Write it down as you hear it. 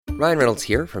Ryan Reynolds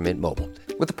here from Mint Mobile.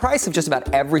 With the price of just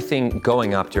about everything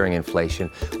going up during inflation,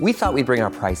 we thought we'd bring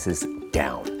our prices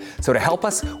down. So to help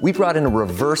us, we brought in a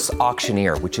reverse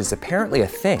auctioneer, which is apparently a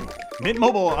thing. Mint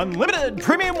Mobile Unlimited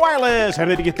Premium Wireless. How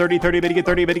to get 30, 30, bit to get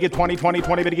 30, bit to get 20, 20,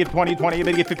 20, bit to get 20, 20,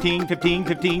 bit to get 15, 15,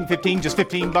 15, 15, just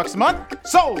 $15 a month?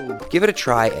 Sold! Give it a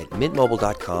try at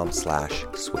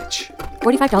mintmobile.com/switch.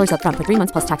 $45 up front for 3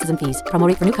 months plus taxes and fees. Promo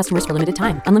rate for new customers for limited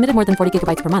time. Unlimited more than 40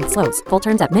 gigabytes per month. Slows full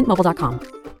terms at mintmobile.com.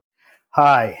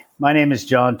 Hi, my name is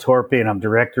John Torpy, and I'm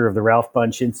director of the Ralph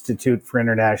Bunche Institute for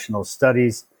International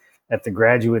Studies at the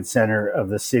Graduate Center of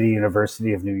the City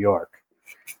University of New York.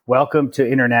 Welcome to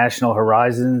International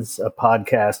Horizons, a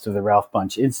podcast of the Ralph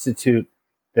Bunche Institute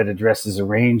that addresses a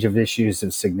range of issues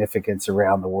of significance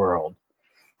around the world.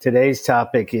 Today's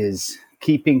topic is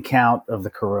keeping count of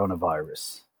the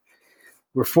coronavirus.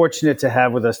 We're fortunate to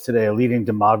have with us today a leading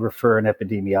demographer and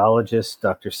epidemiologist,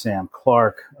 Dr. Sam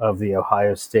Clark of The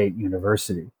Ohio State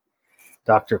University.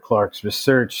 Dr. Clark's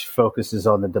research focuses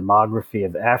on the demography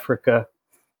of Africa,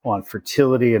 on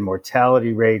fertility and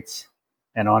mortality rates,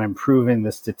 and on improving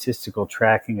the statistical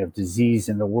tracking of disease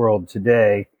in the world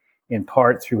today, in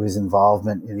part through his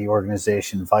involvement in the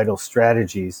organization Vital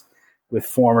Strategies with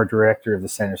former director of the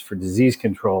Centers for Disease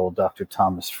Control, Dr.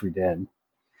 Thomas Frieden.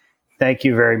 Thank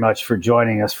you very much for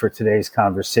joining us for today's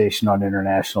conversation on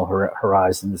International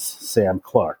Horizons, Sam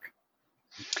Clark.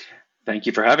 Thank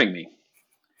you for having me.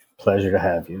 Pleasure to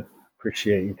have you.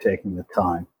 Appreciate you taking the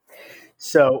time.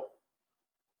 So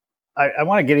I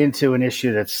want to get into an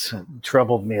issue that's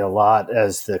troubled me a lot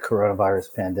as the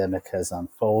coronavirus pandemic has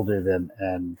unfolded,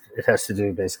 and it has to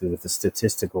do basically with the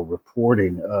statistical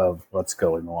reporting of what's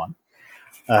going on.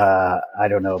 I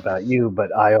don't know about you,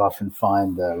 but I often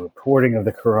find the reporting of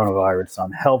the coronavirus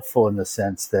unhelpful in the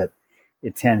sense that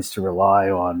it tends to rely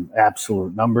on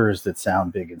absolute numbers that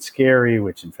sound big and scary,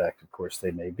 which in fact, of course,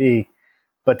 they may be,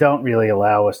 but don't really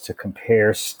allow us to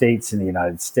compare states in the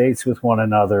United States with one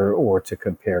another or to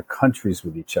compare countries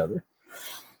with each other.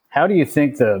 How do you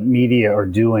think the media are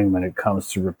doing when it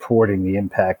comes to reporting the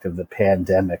impact of the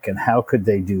pandemic, and how could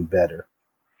they do better?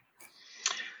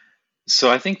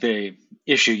 So I think the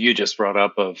issue you just brought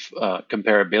up of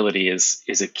comparability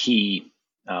is a key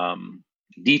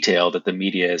detail that the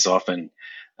media is often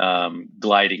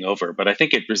gliding over. But I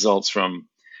think it results from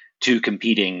two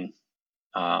competing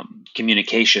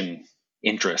communication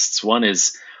interests. One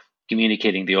is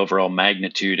communicating the overall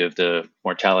magnitude of the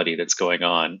mortality that's going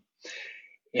on.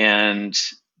 And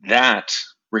that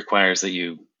requires that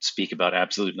you speak about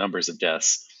absolute numbers of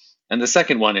deaths. And the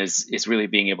second one is really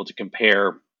being able to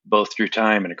compare both through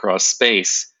time and across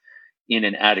space in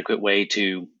an adequate way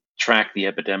to track the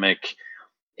epidemic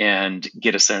and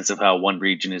get a sense of how one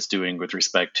region is doing with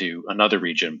respect to another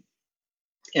region.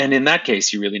 And in that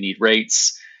case, you really need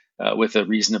rates with a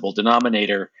reasonable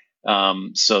denominator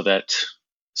so that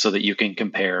you can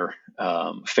compare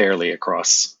fairly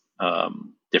across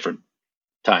different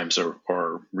times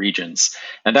or regions.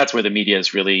 And that's where the media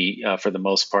is really, for the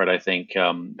most part, I think,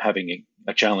 having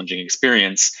a challenging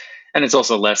experience. And it's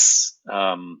also less,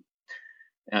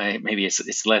 maybe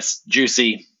it's less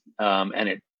juicy, and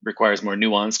it requires more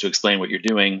nuance to explain what you're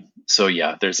doing. So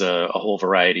yeah, there's a whole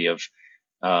variety of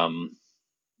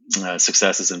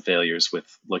successes and failures with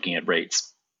looking at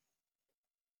rates.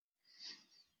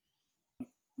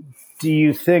 Do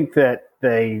you think that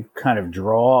they kind of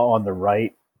draw on the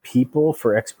right people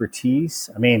for expertise?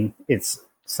 I mean, it's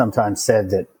sometimes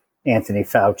said that Anthony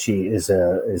Fauci is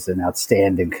an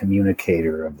outstanding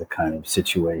communicator of the kind of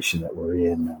situation that we're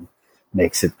in and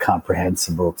makes it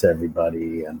comprehensible to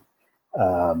everybody. And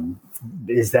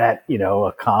is that,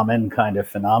 a common kind of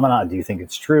phenomenon? Do you think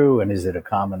it's true? And is it a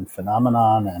common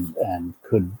phenomenon? And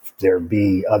could there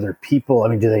be other people? I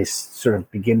mean, do they sort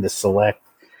of begin to select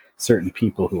certain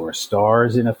people who are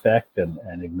stars in effect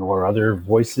and ignore other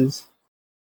voices?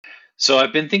 So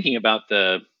I've been thinking about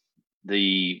the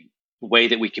way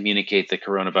that we communicate the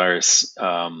coronavirus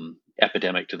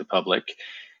epidemic to the public.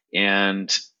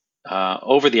 And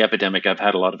over the epidemic, I've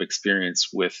had a lot of experience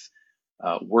with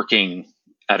working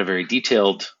at a very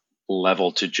detailed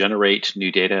level to generate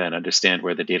new data and understand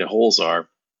where the data holes are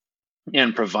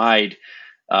and provide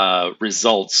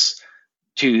results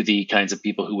to the kinds of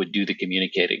people who would do the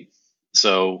communicating.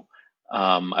 So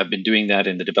I've been doing that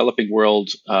in the developing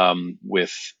world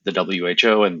with the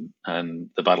WHO and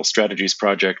the Vital Strategies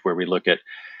Project, where we look at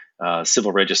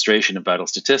civil registration of vital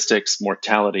statistics,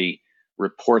 mortality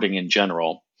reporting in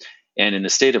general. And in the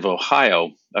state of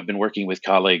Ohio, I've been working with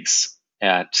colleagues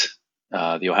at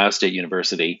the Ohio State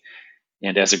University.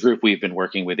 And as a group, we've been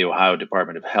working with the Ohio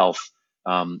Department of Health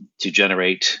to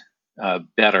generate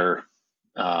better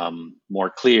more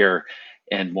clear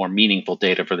and more meaningful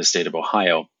data for the state of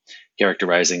Ohio,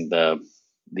 characterizing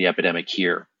the epidemic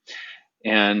here.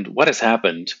 And what has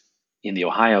happened in the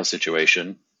Ohio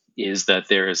situation is that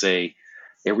there is a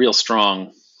real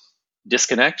strong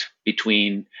disconnect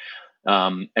between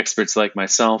experts like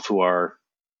myself who are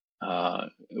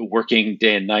working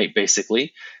day and night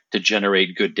basically to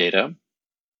generate good data,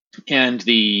 and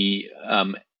the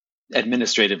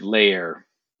administrative layer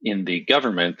in the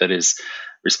government that is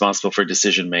responsible for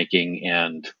decision making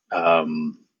and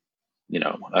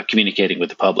communicating with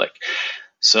the public.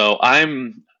 So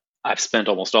I've spent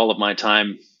almost all of my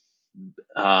time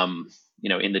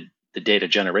in the data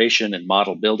generation and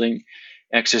model building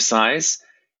exercise,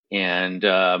 and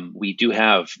we do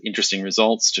have interesting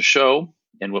results to show.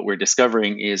 And what we're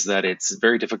discovering is that it's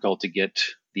very difficult to get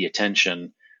the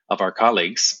attention of our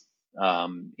colleagues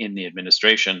in the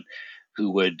administration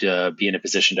who would be in a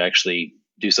position to actually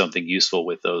do something useful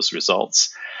with those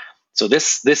results. So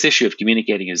this issue of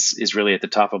communicating is really at the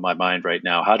top of my mind right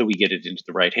now. How do we get it into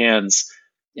the right hands,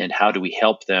 and how do we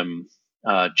help them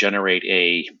generate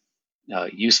a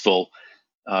useful,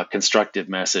 constructive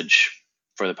message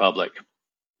for the public?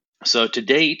 So to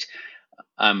date,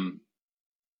 I'm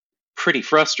pretty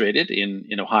frustrated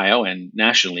in Ohio and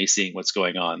nationally seeing what's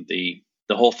going on. The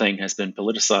whole thing has been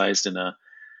politicized in a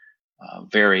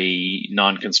very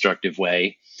non-constructive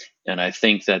way. And I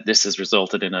think that this has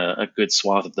resulted in a good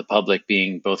swath of the public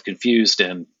being both confused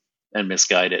and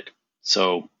misguided.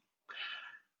 So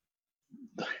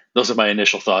those are my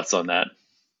initial thoughts on that.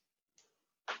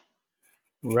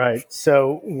 Right.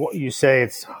 So you say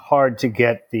it's hard to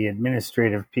get the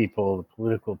administrative people, the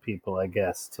political people, I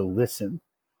guess, to listen.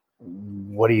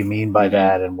 What do you mean by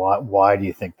that, and why do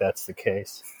you think that's the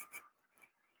case?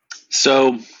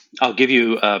 So I'll give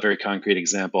you a very concrete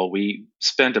example. We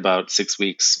spent about 6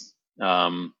 weeks,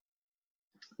 some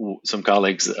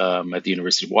colleagues at the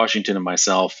University of Washington and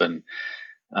myself and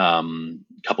a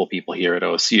couple people here at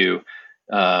OSU,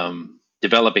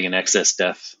 developing an excess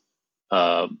death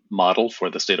model for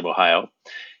the state of Ohio.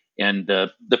 And the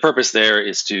purpose there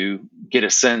is to get a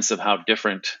sense of how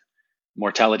different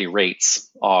mortality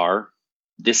rates are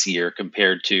this year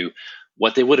compared to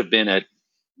what they would have been at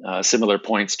similar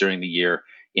points during the year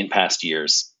in past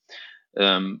years.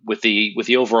 With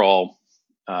the overall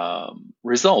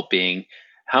result being,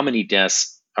 how many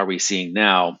deaths are we seeing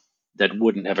now that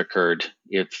wouldn't have occurred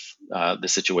if the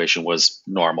situation was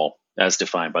normal, as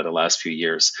defined by the last few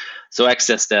years? So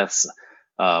excess deaths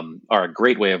are a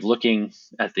great way of looking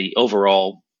at the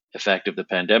overall effect of the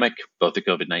pandemic, both the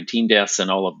COVID-19 deaths and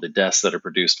all of the deaths that are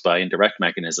produced by indirect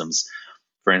mechanisms.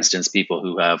 For instance, people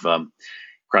who have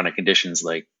chronic conditions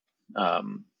like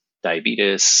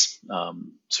diabetes,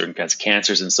 certain kinds of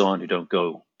cancers and so on, who don't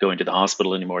go into the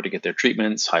hospital anymore to get their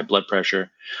treatments, high blood pressure,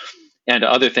 and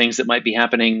other things that might be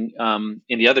happening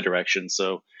in the other direction.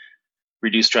 So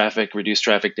reduced traffic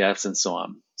deaths, and so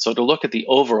on. So to look at the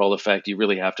overall effect, you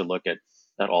really have to look at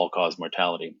all-cause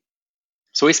mortality.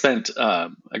 So we spent a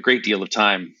great deal of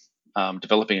time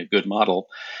developing a good model,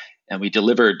 and we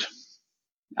delivered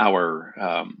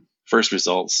our first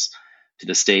results to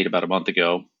the state about a month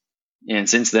ago. And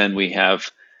since then, we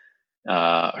have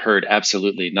heard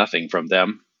absolutely nothing from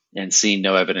them and seen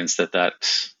no evidence that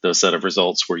those set of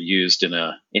results were used in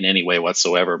any way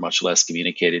whatsoever, much less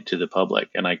communicated to the public.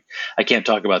 And I can't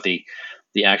talk about the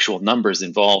actual numbers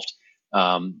involved,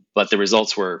 but the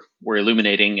results were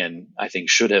illuminating, and I think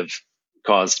should have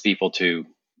caused people to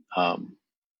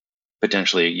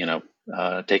potentially,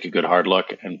 take a good hard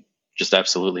look, and just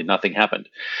absolutely nothing happened.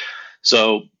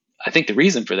 So I think the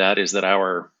reason for that is that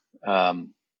our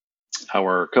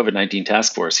COVID-19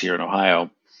 task force here in Ohio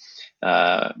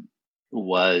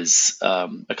was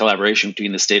a collaboration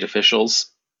between the state officials,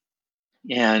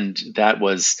 and that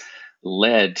was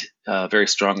led very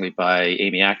strongly by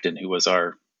Amy Acton, who was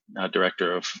our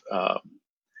director of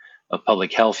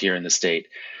public health here in the state.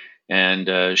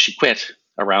 And she quit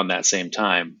around that same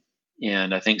time.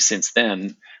 And I think since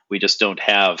then, we just don't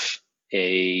have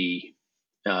a,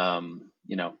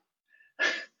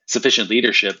 sufficient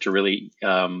leadership to really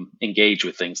engage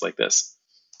with things like this.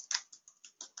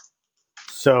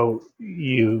 So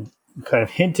you kind of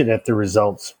hinted at the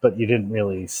results, but you didn't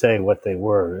really say what they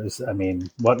were.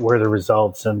 What were the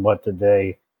results, and what did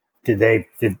the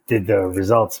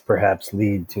results perhaps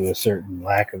lead to a certain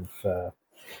lack of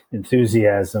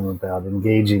enthusiasm about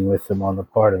engaging with them on the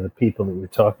part of the people that you're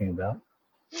talking about?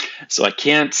 So I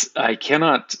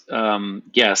cannot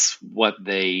guess what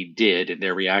they did in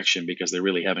their reaction, because they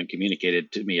really haven't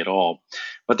communicated to me at all.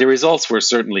 But the results were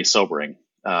certainly sobering,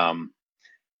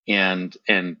 and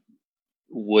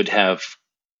would have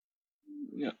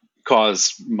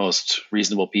cause most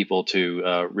reasonable people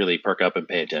to really perk up and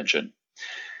pay attention.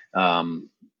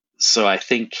 So I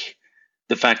think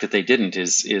the fact that they didn't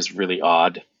is really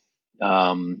odd.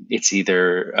 It's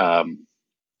either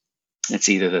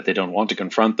that they don't want to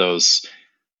confront those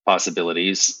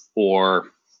possibilities,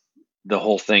 or the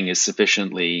whole thing is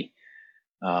sufficiently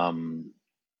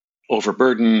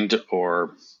overburdened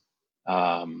or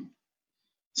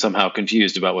somehow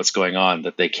confused about what's going on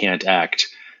that they can't act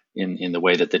in the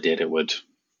way that they did. It would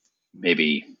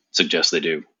maybe suggest they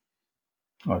do.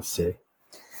 I see.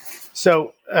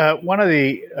 So one of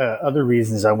the other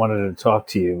reasons I wanted to talk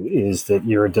to you is that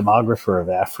you're a demographer of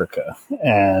Africa,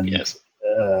 and Yes.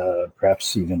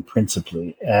 Perhaps even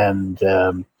principally. And,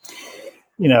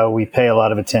 we pay a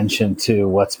lot of attention to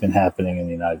what's been happening in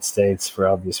the United States for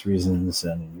obvious reasons,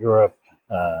 and in Europe,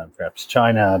 perhaps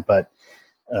China, but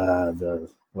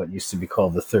what used to be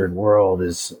called the third world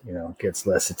gets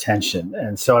less attention.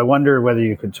 And so I wonder whether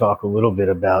you could talk a little bit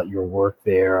about your work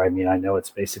there. I mean, I know it's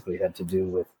basically had to do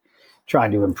with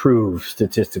trying to improve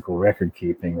statistical record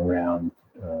keeping around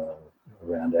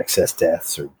excess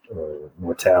deaths or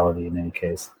mortality in any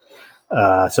case.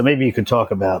 So maybe you could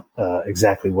talk about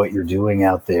exactly what you're doing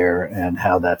out there and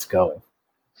how that's going.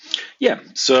 Yeah.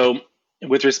 So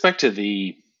with respect to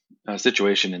the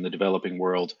situation in the developing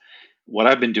world, what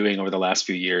I've been doing over the last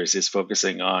few years is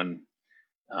focusing on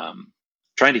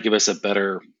trying to give us a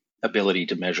better ability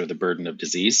to measure the burden of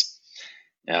disease,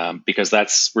 because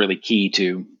that's really key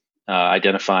to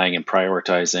identifying and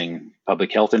prioritizing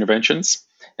public health interventions,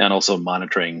 and also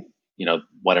monitoring,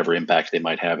 whatever impact they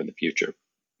might have in the future.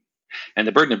 And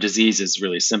the burden of disease is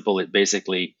really simple. It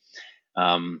basically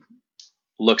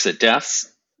looks at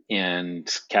deaths and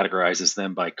categorizes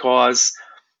them by cause,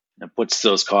 and puts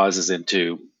those causes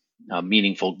into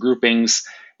meaningful groupings,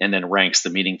 and then ranks the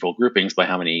meaningful groupings by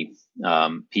how many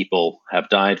people have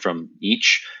died from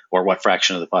each, or what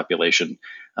fraction of the population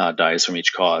dies from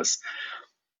each cause.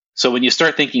 So when you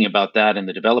start thinking about that in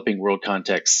the developing world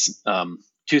context,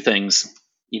 two things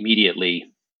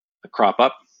immediately crop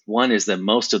up. One is that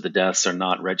most of the deaths are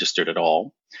not registered at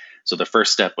all. So the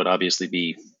first step would obviously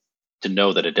be to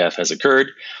know that a death has occurred.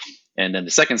 And then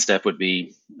the second step would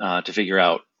be to figure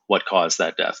out what caused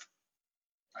that death.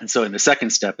 And so in the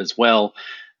second step as well,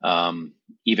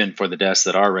 even for the deaths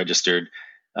that are registered,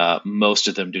 most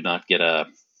of them do not get a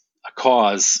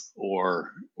cause,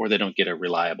 or they don't get a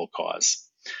reliable cause.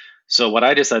 So what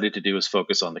I decided to do is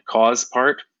focus on the cause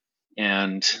part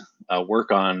and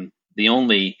work on the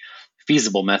only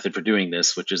feasible method for doing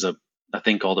this, which is a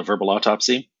thing called a verbal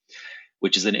autopsy,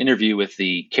 which is an interview with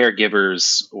the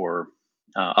caregivers or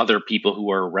other people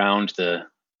who are around the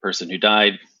person who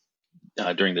died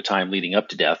during the time leading up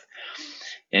to death.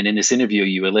 And in this interview,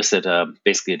 you elicit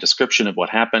basically a description of what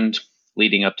happened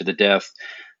leading up to the death,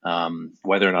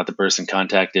 whether or not the person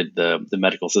contacted the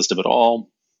medical system at all,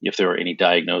 if there were any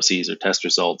diagnoses or test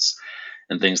results,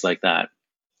 and things like that.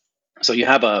 So you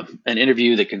have an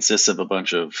interview that consists of a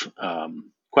bunch of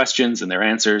questions and their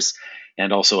answers,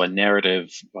 and also a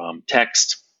narrative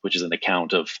text, which is an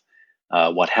account of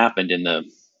what happened in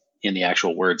the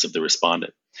actual words of the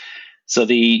respondent. So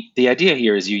the idea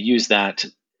here is you use that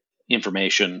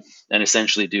information and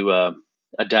essentially do a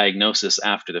diagnosis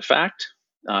after the fact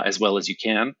as well as you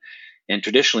can. And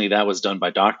traditionally that was done by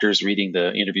doctors reading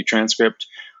the interview transcript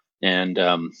and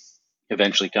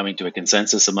eventually coming to a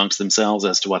consensus amongst themselves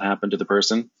as to what happened to the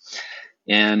person.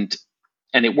 And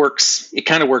it works. It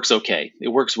kind of works okay. It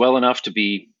works well enough to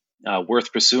be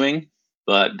worth pursuing,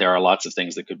 but there are lots of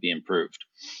things that could be improved.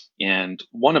 And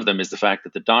one of them is the fact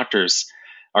that the doctors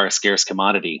are a scarce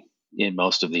commodity in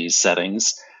most of these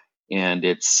settings. And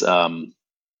it's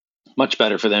much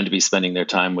better for them to be spending their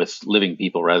time with living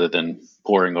people rather than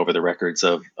poring over the records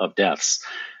of deaths.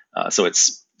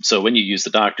 So when you use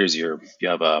the doctors, you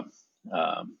have a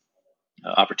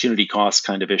opportunity cost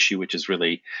kind of issue, which is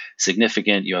really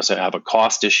significant. You also have a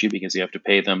cost issue because you have to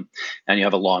pay them, and you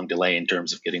have a long delay in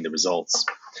terms of getting the results.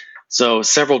 So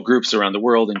several groups around the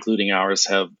world, including ours,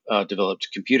 have developed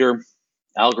computer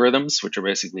algorithms, which are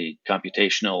basically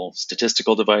computational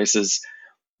statistical devices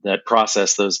that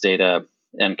process those data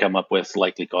and come up with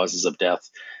likely causes of death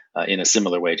in a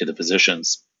similar way to the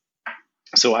physicians.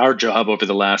 So our job over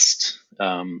the last,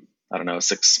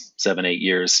 6, 7, 8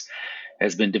 years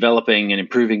has been developing and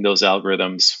improving those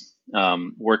algorithms,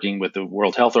 working with the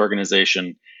World Health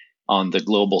Organization on the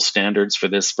global standards for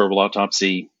this verbal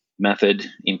autopsy method,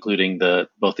 including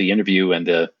both the interview and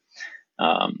the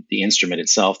instrument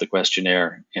itself, the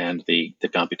questionnaire, and the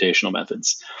computational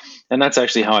methods. And that's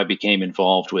actually how I became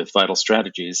involved with Vital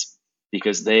Strategies,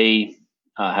 because they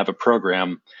have a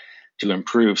program to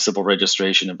improve civil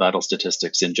registration and vital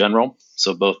statistics in general.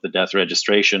 So both the death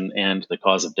registration and the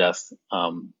cause of death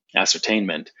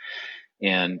ascertainment.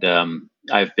 And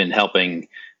I've been helping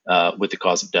with the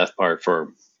cause of death part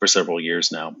for several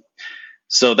years now.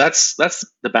 So that's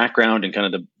the background and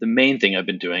kind of the main thing I've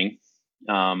been doing.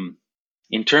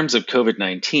 In terms of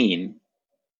COVID-19,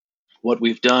 what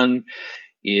we've done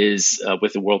is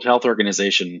with the World Health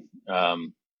Organization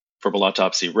verbal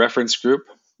autopsy reference group,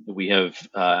 we have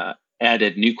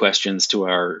added new questions to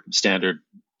our standard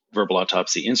verbal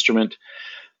autopsy instrument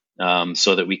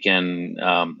so that we can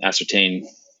ascertain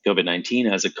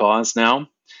COVID-19 as a cause now.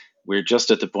 We're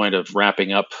just at the point of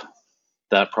wrapping up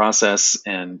that process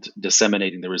and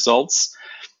disseminating the results.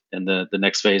 And the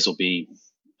next phase will be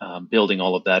building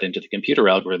all of that into the computer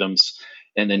algorithms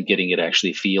and then getting it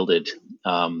actually fielded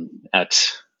at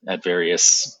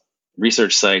various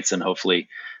research sites and hopefully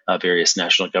various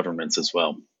national governments as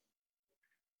well.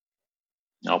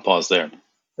 I'll pause there.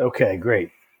 Okay,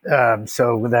 great.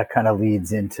 So that kind of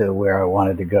leads into where I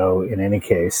wanted to go in any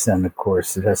case. And of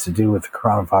course, it has to do with the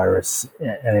coronavirus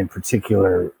and in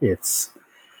particular, its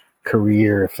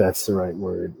career, if that's the right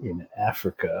word, in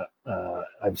Africa.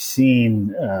 I've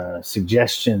seen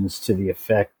suggestions to the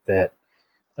effect that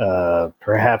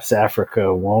perhaps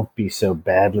Africa won't be so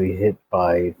badly hit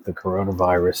by the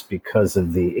coronavirus because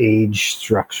of the age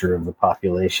structure of the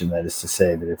population. That is to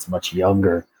say that it's much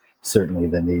younger, certainly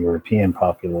than the European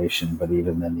population, but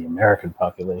even than the American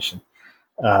population.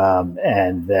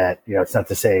 And that, it's not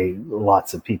to say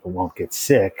lots of people won't get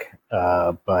sick,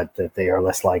 but that they are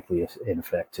less likely, in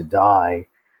effect, to die.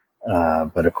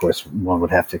 But of course, one would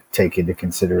have to take into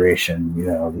consideration,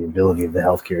 the ability of the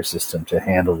healthcare system to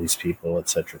handle these people, et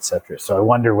cetera, et cetera. So I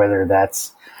wonder whether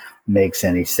that makes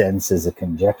any sense as a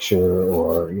conjecture,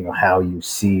 or how you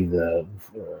see the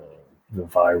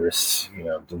virus,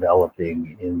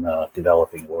 developing in the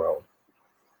developing world.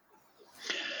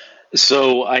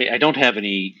 So I don't have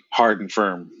any hard and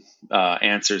firm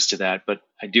answers to that, but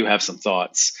I do have some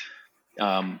thoughts.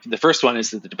 The first one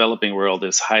is that the developing world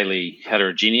is highly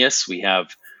heterogeneous. We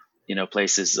have,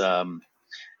 places in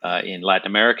Latin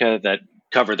America that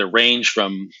cover the range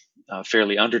from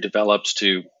fairly underdeveloped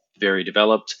to very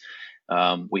developed.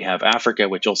 We have Africa,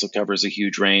 which also covers a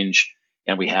huge range.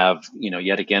 And we have,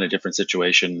 yet again, a different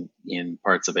situation in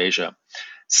parts of Asia.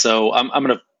 So I'm going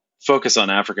to focus on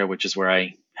Africa, which is where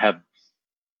I have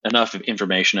enough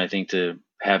information, I think, to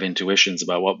have intuitions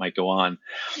about what might go on.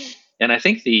 And I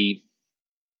think the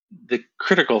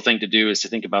critical thing to do is to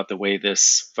think about the way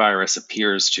this virus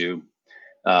appears to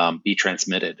be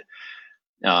transmitted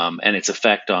and its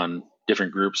effect on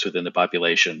different groups within the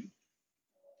population.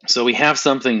 So we have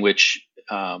something which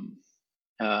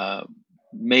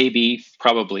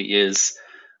probably is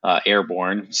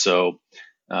airborne. So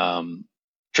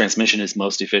transmission is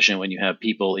most efficient when you have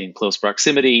people in close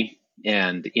proximity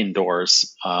and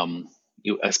indoors,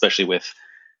 especially with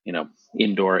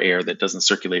indoor air that doesn't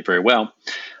circulate very well,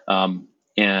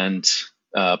 and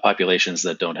populations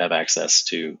that don't have access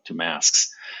to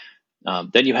masks.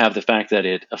 Then you have the fact that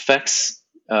it affects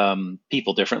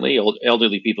people differently.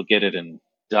 Elderly people get it and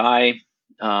die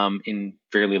in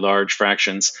fairly large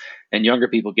fractions, and younger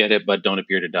people get it but don't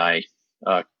appear to die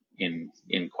in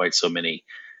quite so many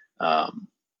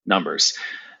numbers.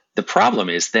 The problem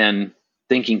is then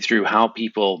thinking through how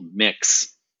people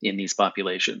mix in these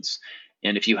populations.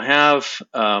 And if you have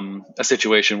a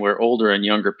situation where older and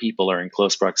younger people are in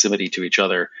close proximity to each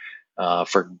other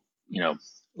for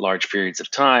large periods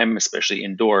of time, especially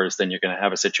indoors, then you're going to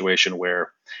have a situation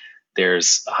where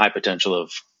there's a high potential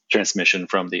of transmission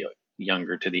from the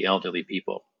younger to the elderly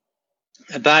people.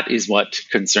 And that is what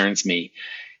concerns me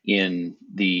in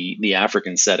the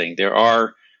African setting. There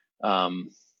are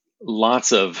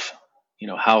lots of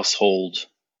household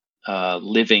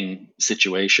living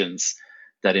situations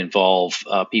that involve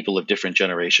people of different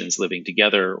generations living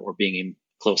together or being in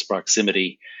close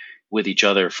proximity with each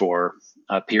other for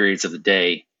periods of the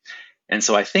day. And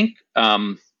so I think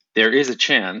there is a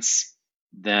chance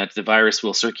that the virus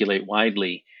will circulate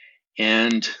widely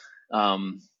and,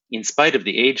 in spite of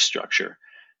the age structure,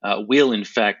 will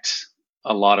infect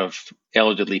a lot of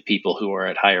elderly people who are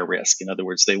at higher risk. In other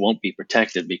words, they won't be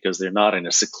protected because they're not in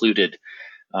a secluded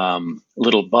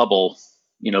little bubble,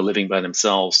 living by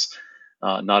themselves,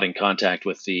 not in contact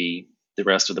with the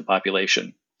rest of the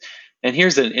population. And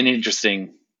here's an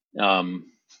interesting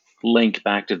link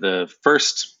back to the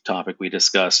first topic we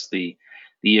discussed, the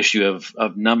issue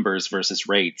of numbers versus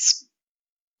rates.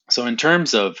 So in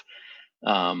terms of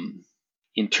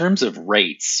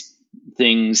rates,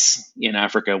 things in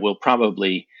Africa will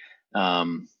probably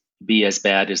be as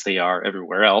bad as they are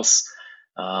everywhere else.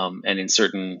 and in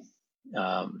certain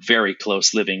very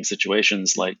close living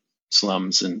situations like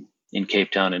slums in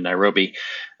Cape Town and Nairobi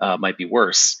might be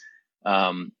worse.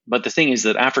 But the thing is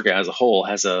that Africa as a whole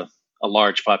has a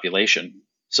large population.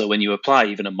 So when you apply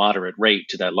even a moderate rate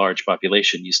to that large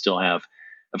population, you still have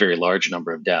a very large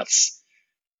number of deaths.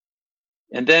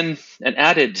 And then an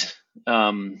added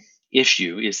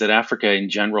issue is that Africa in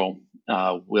general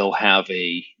will have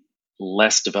a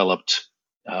less developed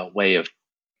way of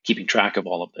keeping track of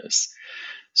all of this.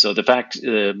 So the fact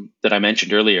that I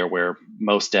mentioned earlier, where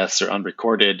most deaths are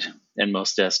unrecorded and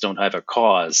most deaths don't have a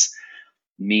cause,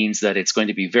 means that it's going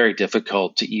to be very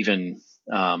difficult to even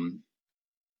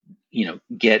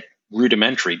get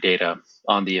rudimentary data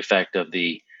on the effect of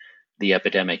the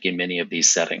epidemic in many of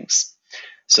these settings.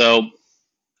 So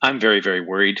I'm very, very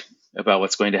worried about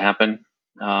what's going to happen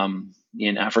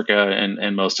in Africa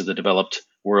and most of the developed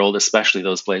world, especially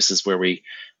those places where we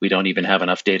don't even have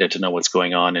enough data to know what's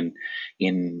going on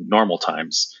in normal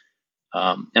times.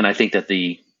 And I think that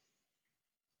the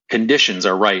conditions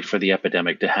are right for the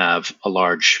epidemic to have a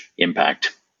large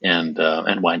impact and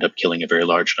wind up killing a very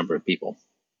large number of people.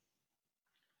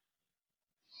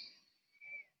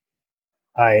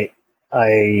 I'm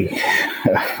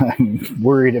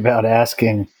worried about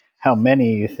asking how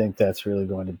many you think that's really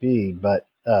going to be, but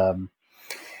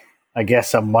I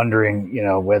guess I'm wondering,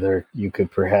 whether you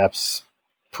could perhaps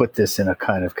put this in a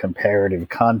kind of comparative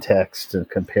context and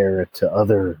compare it to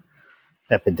other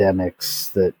epidemics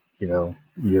that,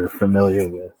 you're familiar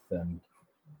with, and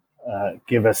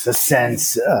give us a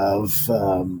sense of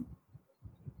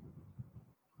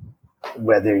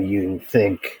whether you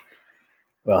think,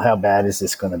 well, how bad is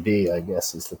this going to be, I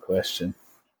guess is the question.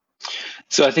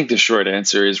 So I think the short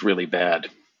answer is really bad.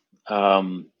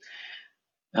 So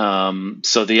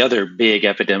the other big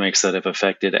epidemics that have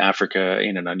affected Africa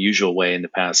in an unusual way in the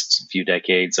past few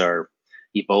decades are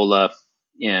Ebola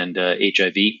and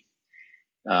HIV.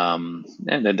 And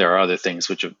then there are other things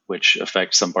which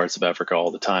affect some parts of Africa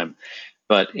all the time.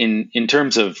 But in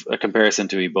terms of a comparison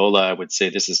to Ebola, I would say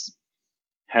this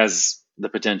has the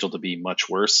potential to be much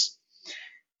worse.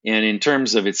 And in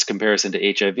terms of its comparison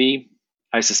to HIV,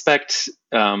 I suspect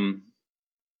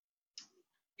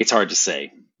it's hard to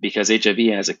say, because HIV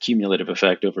has a cumulative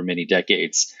effect over many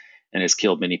decades and has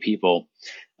killed many people.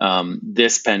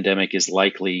 This pandemic is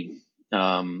likely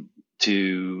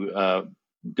to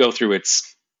go through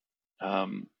its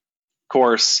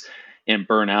course and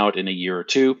burn out in a year or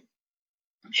two.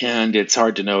 And it's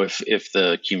hard to know if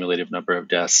the cumulative number of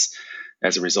deaths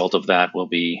as a result of that will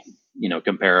be,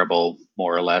 comparable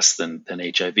more or less than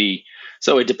HIV.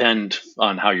 So it depends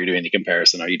on how you're doing the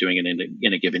comparison. Are you doing it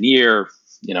in a given year,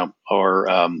 or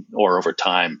over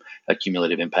time, a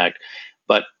cumulative impact?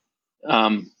 But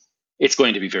it's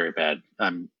going to be very bad.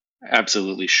 I'm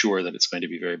absolutely sure that it's going to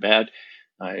be very bad.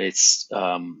 The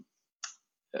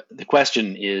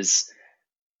question is,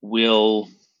 will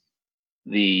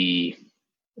the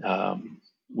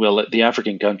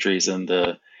African countries and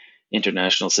the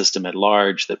international system at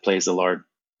large that plays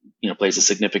a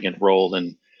significant role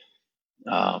in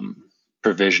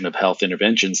provision of health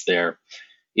interventions there,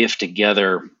 if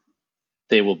together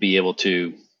they will be able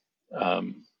to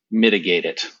mitigate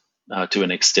it to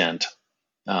an extent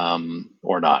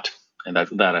or not? And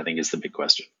that I think is the big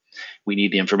question. We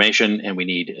need the information and we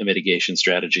need a mitigation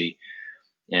strategy.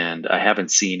 And I haven't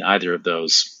seen either of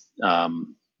those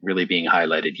really being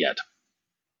highlighted yet.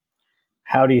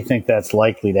 How do you think that's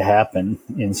likely to happen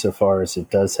insofar as it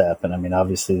does happen? I mean,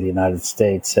 obviously the United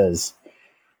States has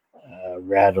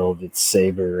rattled its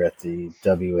saber at the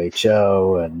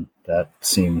WHO, and that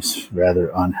seems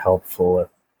rather unhelpful at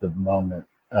the moment.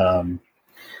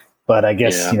 But I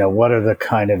guess, what are the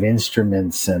kind of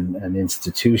instruments and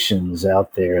institutions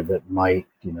out there that might,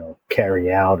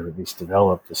 carry out or at least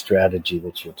develop the strategy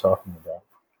that you're talking about?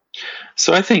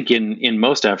 So I think in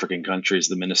most African countries,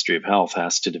 the Ministry of Health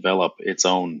has to develop its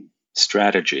own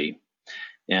strategy.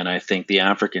 And I think the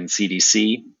African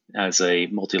CDC, as a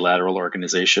multilateral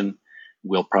organization,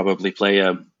 will probably play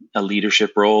a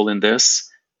leadership role in this.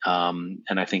 And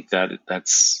I think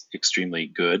that's extremely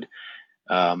good.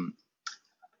 And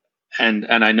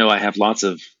I know I have lots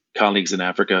of colleagues in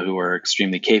Africa who are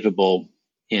extremely capable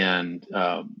and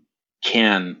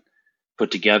can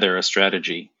put together a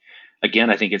strategy.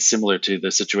 Again, I think it's similar to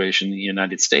the situation in the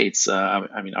United States.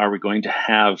 I mean, are we going to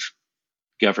have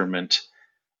government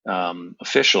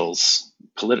officials,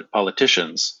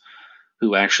 politicians,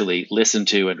 who actually listen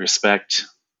to and respect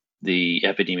the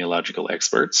epidemiological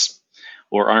experts,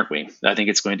 or aren't we? I think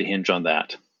it's going to hinge on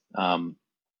that. And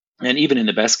even in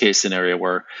the best case scenario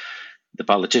where the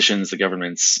politicians, the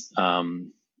governments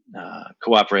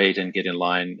cooperate and get in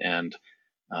line and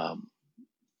um,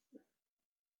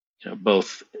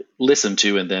 both listen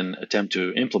to and then attempt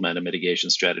to implement a mitigation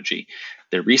strategy.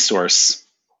 The resources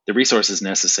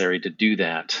necessary to do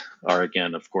that are,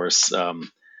 again, of course,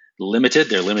 limited.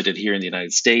 They're limited here in the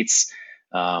United States,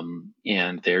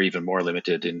 and they're even more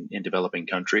limited in developing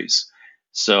countries.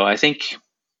 So I think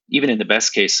even in the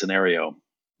best case scenario,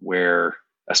 where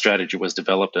a strategy was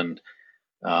developed and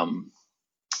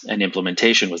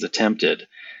implementation was attempted,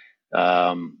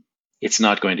 it's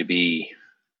not going to be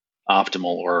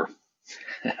optimal or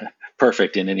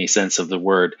perfect in any sense of the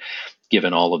word,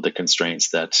 given all of the constraints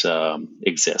that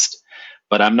exist.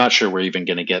 But I'm not sure we're even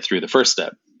going to get through the first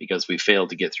step, because we failed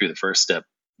to get through the first step,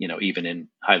 even in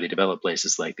highly developed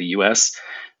places like the US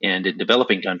and in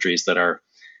developing countries that are,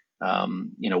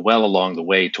 well along the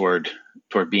way toward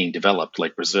being developed,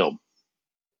 like Brazil.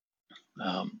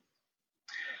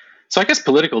 So I guess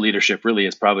political leadership really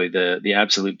is probably the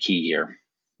absolute key here,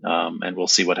 and we'll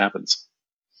see what happens.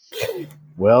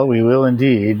 Well, we will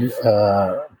indeed.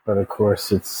 But of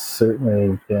course, it's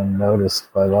certainly been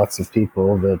noticed by lots of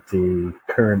people that the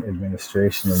current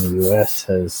administration in the U.S.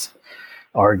 has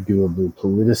arguably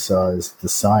politicized the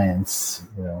science,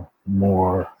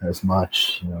 more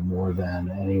than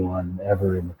anyone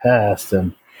ever in the past.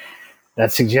 And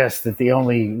that suggests that the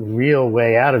only real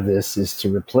way out of this is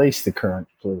to replace the current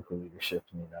political leadership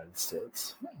in the United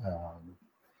States.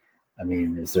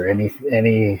 Is there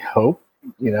any hope,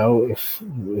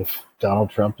 if Donald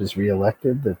Trump is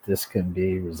reelected, that this can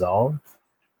be resolved?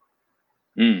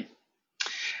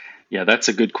 Yeah, that's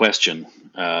a good question.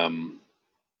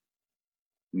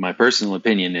 My personal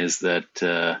opinion is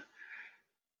that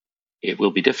it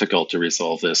will be difficult to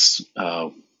resolve this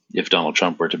if Donald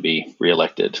Trump were to be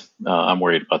reelected. I'm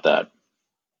worried about that.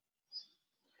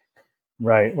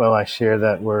 Right. Well, I share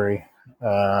that worry.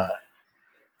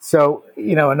 So,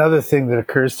 another thing that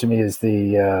occurs to me is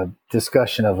the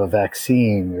discussion of a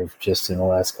vaccine. There have just in the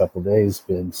last couple of days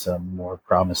been some more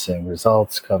promising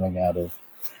results coming out of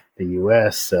the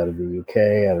U.S., out of the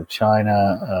U.K., out of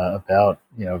China about,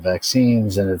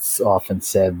 vaccines. And it's often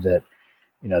said that,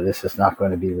 this is not going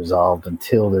to be resolved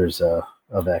until there's a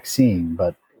vaccine.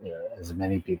 But as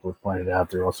many people have pointed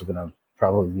out, there are also going to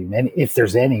probably be many, if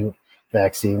there's any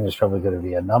vaccine, there's probably going to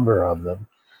be a number of them.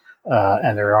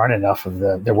 And there aren't enough of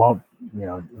them. There won't,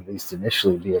 at least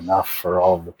initially be enough for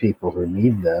all of the people who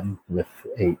need them, with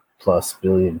 8+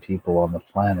 billion people on the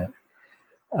planet.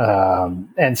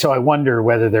 And so I wonder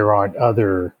whether there aren't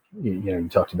other, you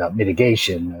talked about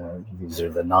mitigation. These are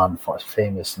the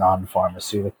famous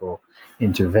non-pharmaceutical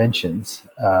interventions.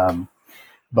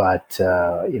 But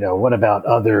what about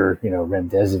other,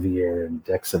 remdesivir and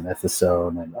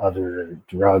dexamethasone and other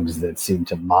drugs that seem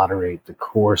to moderate the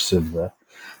course of the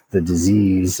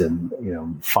disease, and,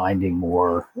 finding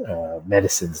more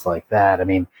medicines like that?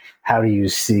 How do you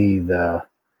see the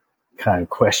kind of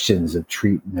questions of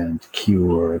treatment,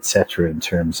 cure, et cetera, in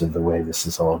terms of the way this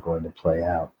is all going to play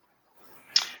out?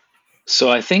 So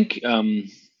I think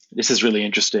this is really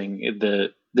interesting.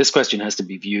 This question has to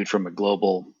be viewed from a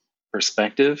global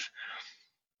perspective.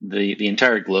 The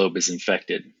entire globe is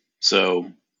infected.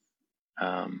 So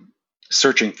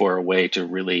searching for a way to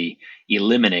really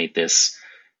eliminate this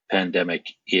pandemic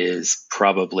is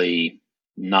probably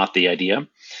not the idea.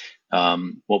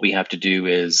 What we have to do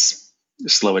is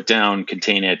slow it down,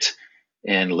 contain it,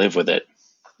 and live with it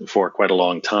for quite a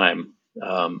long time.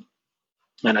 And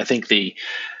I think the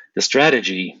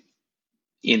strategy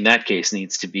in that case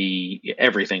needs to be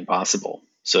everything possible.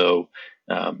 So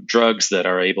drugs that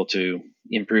are able to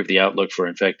improve the outlook for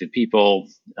infected people,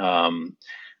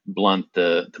 blunt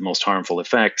the most harmful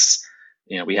effects.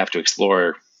 We have to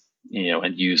explore,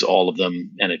 and use all of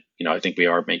them. And I think we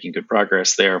are making good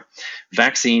progress there.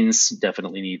 Vaccines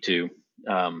definitely need to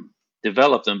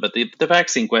develop them, but the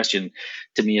vaccine question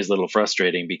to me is a little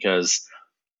frustrating, because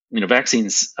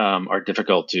vaccines are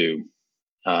difficult to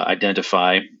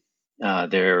identify.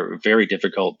 They're very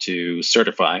difficult to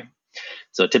certify.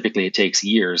 So typically it takes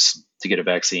years to get a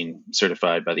vaccine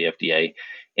certified by the FDA,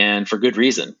 and for good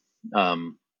reason.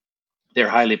 They're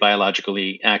highly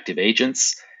biologically active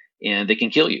agents, and they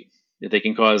can kill you. They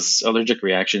can cause allergic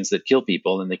reactions that kill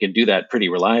people, and they can do that pretty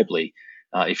reliably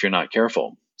if you're not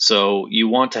careful. So you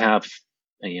want to have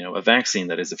a vaccine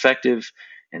that is effective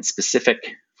and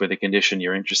specific for the condition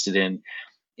you're interested in,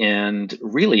 and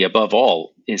really, above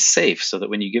all, is safe, so that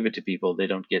when you give it to people, they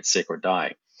don't get sick or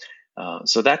die.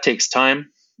 So that takes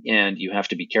time, and you have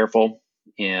to be careful.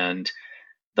 And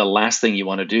the last thing you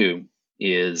want to do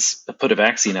is put a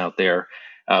vaccine out there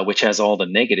which has all the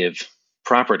negative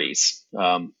properties.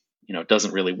 It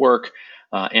doesn't really work.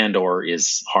 and or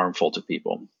is harmful to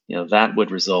people. That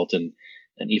would result in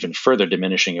an even further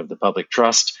diminishing of the public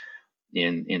trust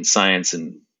in science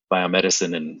and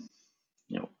biomedicine and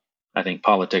I think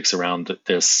politics around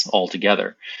this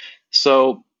altogether.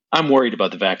 So I'm worried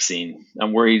about the vaccine.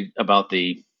 I'm worried about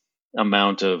the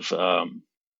amount of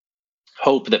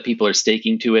hope that people are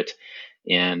staking to it,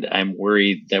 and I'm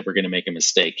worried that we're going to make a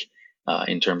mistake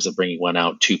in terms of bringing one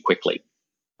out too quickly.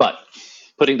 But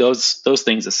putting those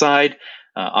things aside,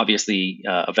 obviously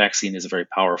a vaccine is a very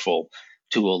powerful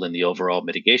tool in the overall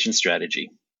mitigation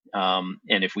strategy. And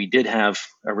if we did have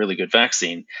a really good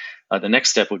vaccine, the next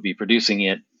step would be producing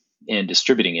it and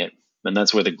distributing it. And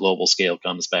that's where the global scale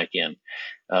comes back in.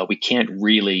 We can't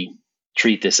really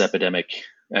treat this epidemic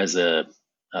as a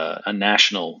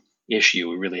national issue.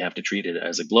 We really have to treat it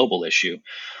as a global issue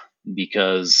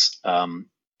because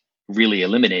really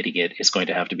eliminating it is going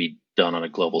to have to be done on a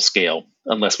global scale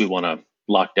unless we want to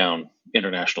lock down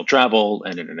international travel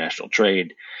and international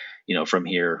trade, from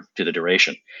here to the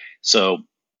duration. So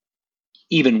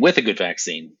even with a good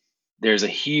vaccine, there's a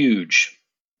huge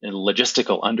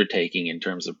logistical undertaking in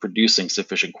terms of producing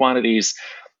sufficient quantities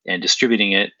and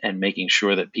distributing it and making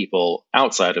sure that people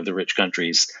outside of the rich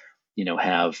countries,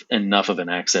 have enough of an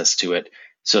access to it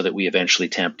so that we eventually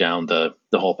tamp down the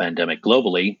whole pandemic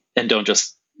globally and don't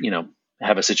just,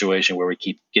 have a situation where we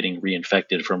keep getting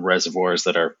reinfected from reservoirs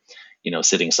that are,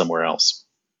 sitting somewhere else.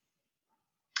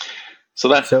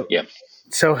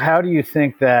 So how do you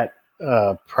think that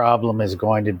problem is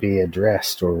going to be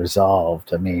addressed or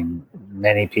resolved? I mean,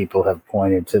 many people have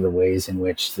pointed to the ways in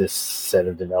which this set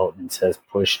of developments has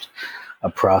pushed a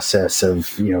process of,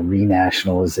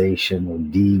 renationalization or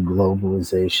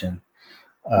deglobalization,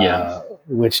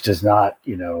 which does not,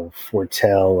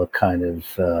 foretell a kind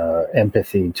of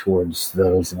empathy towards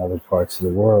those in other parts of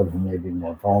the world who may be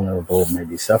more vulnerable, may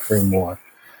be suffering more.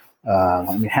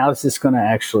 How is this going to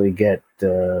actually get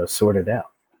sorted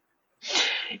out?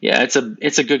 Yeah,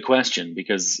 it's a good question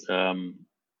because,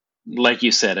 like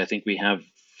you said, I think we have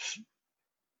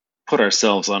put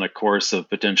ourselves on a course of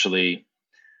potentially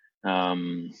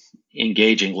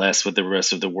engaging less with the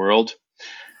rest of the world,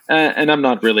 and I'm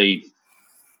not really,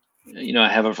 I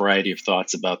have a variety of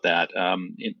thoughts about that.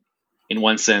 In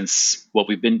one sense, what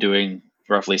we've been doing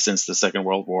roughly since the Second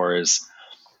World War is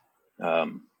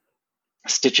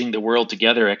stitching the world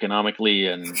together economically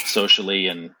and socially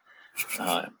and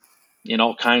in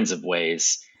all kinds of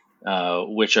ways,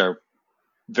 which are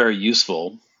very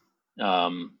useful,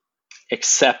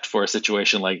 except for a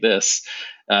situation like this,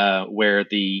 where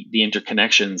the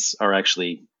interconnections are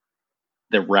actually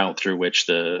the route through which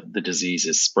the disease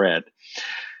is spread.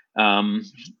 So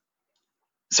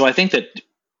I think that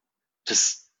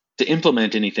to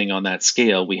implement anything on that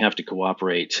scale, we have to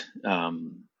cooperate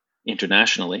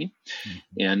internationally,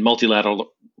 and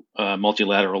multilateral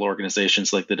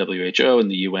organizations like the WHO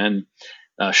and the UN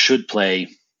should play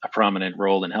a prominent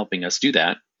role in helping us do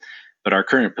that. But our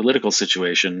current political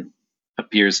situation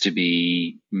appears to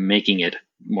be making it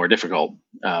more difficult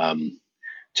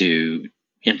to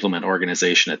implement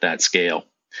organization at that scale.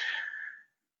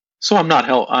 So I'm not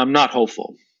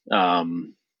hopeful.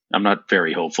 I'm not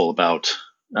very hopeful about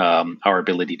our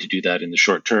ability to do that in the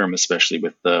short term, especially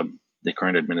with the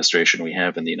current administration we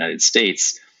have in the United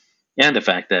States, and the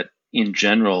fact that in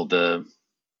general the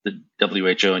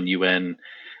WHO and UN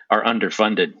are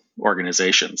underfunded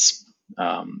organizations.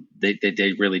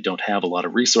 They really don't have a lot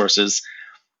of resources.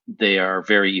 They are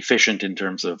very efficient in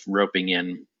terms of roping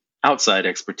in outside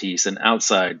expertise and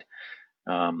outside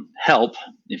help.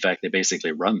 In fact, they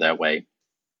basically run that way.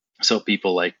 So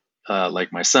people like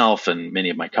myself and many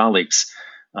of my colleagues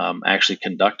actually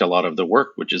conduct a lot of the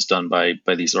work which is done by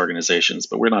these organizations,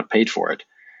 but we're not paid for it.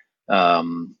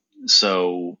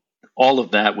 So all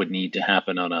of that would need to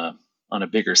happen on a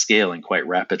bigger scale and quite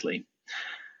rapidly.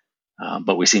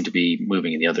 But we seem to be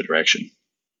moving in the other direction.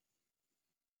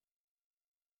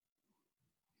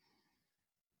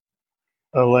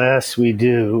 Alas, we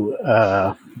do.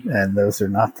 And those are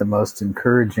not the most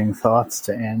encouraging thoughts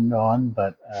to end on,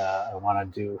 but I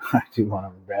do want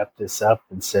to wrap this up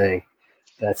and say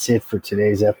that's it for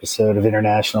today's episode of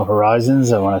International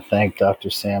Horizons. I want to thank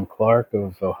Dr. Sam Clark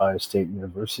of Ohio State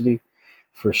University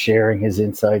for sharing his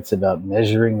insights about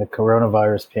measuring the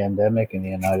coronavirus pandemic in the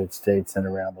United States and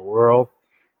around the world,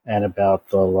 and about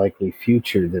the likely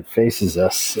future that faces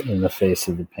us in the face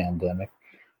of the pandemic.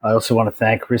 I also want to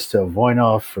thank Hristo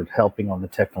Voinov for helping on the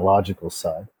technological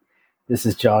side. This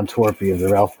is John Torpy of the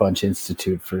Ralph Bunche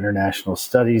Institute for International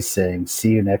Studies saying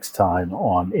see you next time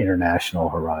on International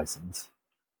Horizons.